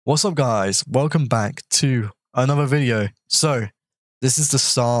What's up guys, welcome back to another video. So this is the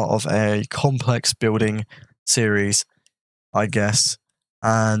start of a complex building series, I guess,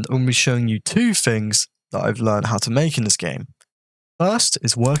 and I'm going to be showing you two things that I've learned how to make in this game. First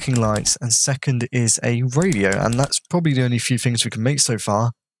is working lights and second is a radio, and that's probably the only few things we can make so far,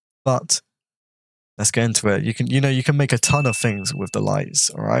 but let's get into it. You can make a ton of things with the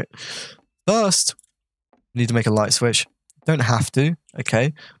lights, alright? First, you need to make a light switch. Don't have to,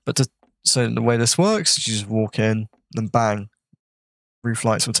 okay? So the way this works is you just walk in, then bang. Roof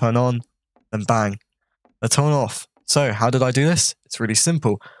lights will turn on, then bang. They'll turn off. So how did I do this? It's really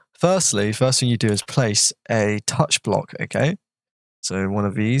simple. First thing you do is place a touch block, okay? So one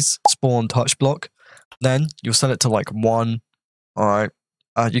of these, spawn touch block. Then you'll set it to like 1. Alright.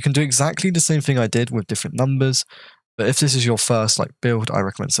 You can do exactly the same thing I did with different numbers. But if this is your first build, I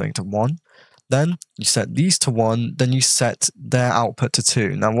recommend setting to 1. Then you set these to 1, then you set their output to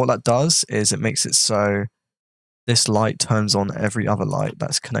 2. Now what that does is it makes it so this light turns on every other light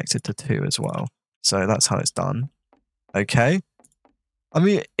that's connected to 2 as well. So that's how it's done. Okay. I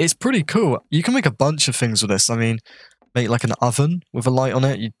mean, it's pretty cool. You can make a bunch of things with this. I mean, make like an oven with a light on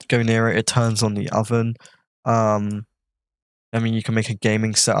it. You go near it, it turns on the oven. I mean, you can make a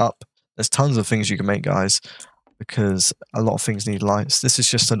gaming setup. There's tons of things you can make, guys, because a lot of things need lights. This is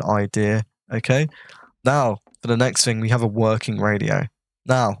just an idea. Okay, now for the next thing, we have a working radio.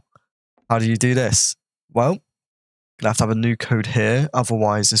 Now, how do you do this? Well, you have to have a new code here,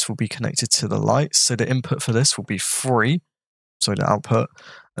 otherwise this will be connected to the lights. So the input for this will be 3, so the output,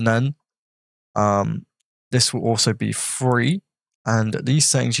 and then this will also be 3, and these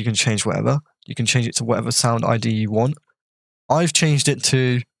settings you can change whatever. You can change it to whatever sound ID you want. I've changed it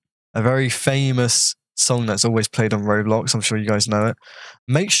to a very famous song that's always played on Roblox. I'm sure you guys know it.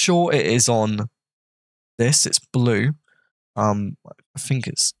 Make sure it is on this. It's blue. I think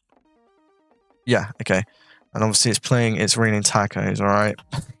it's... Yeah, okay. And obviously it's playing It's Raining Tacos, alright?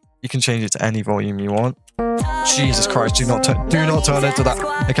 You can change it to any volume you want. Jesus Christ, do not turn it to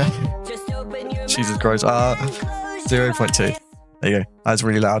that. Okay. Jesus Christ. 0.2. There you go. That's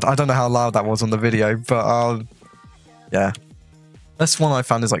really loud. I don't know how loud that was on the video, but yeah. This one I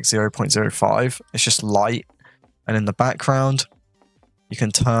found is like 0.05. It's just light. And in the background, you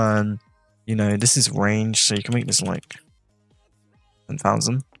can turn, this is range, so you can make this like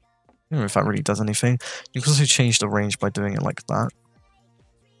 10,000. I don't know if that really does anything. You can also change the range by doing it like that.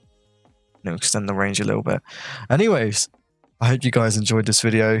 Extend the range a little bit. Anyways, I hope you guys enjoyed this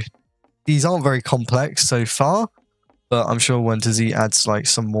video. These aren't very complex so far, but I'm sure when Dizzy adds like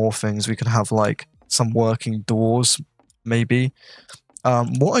some more things, we can have like some working doors. Maybe.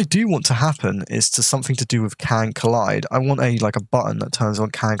 What I do want to happen is to something to do with can collide. I want a button that turns on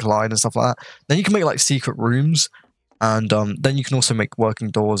can collide and stuff like that. Then you can make like secret rooms, and then you can also make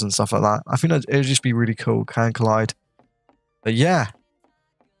working doors and stuff like that. I think it would just be really cool, can collide. But yeah,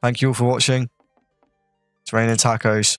 thank you all for watching. It's raining tacos.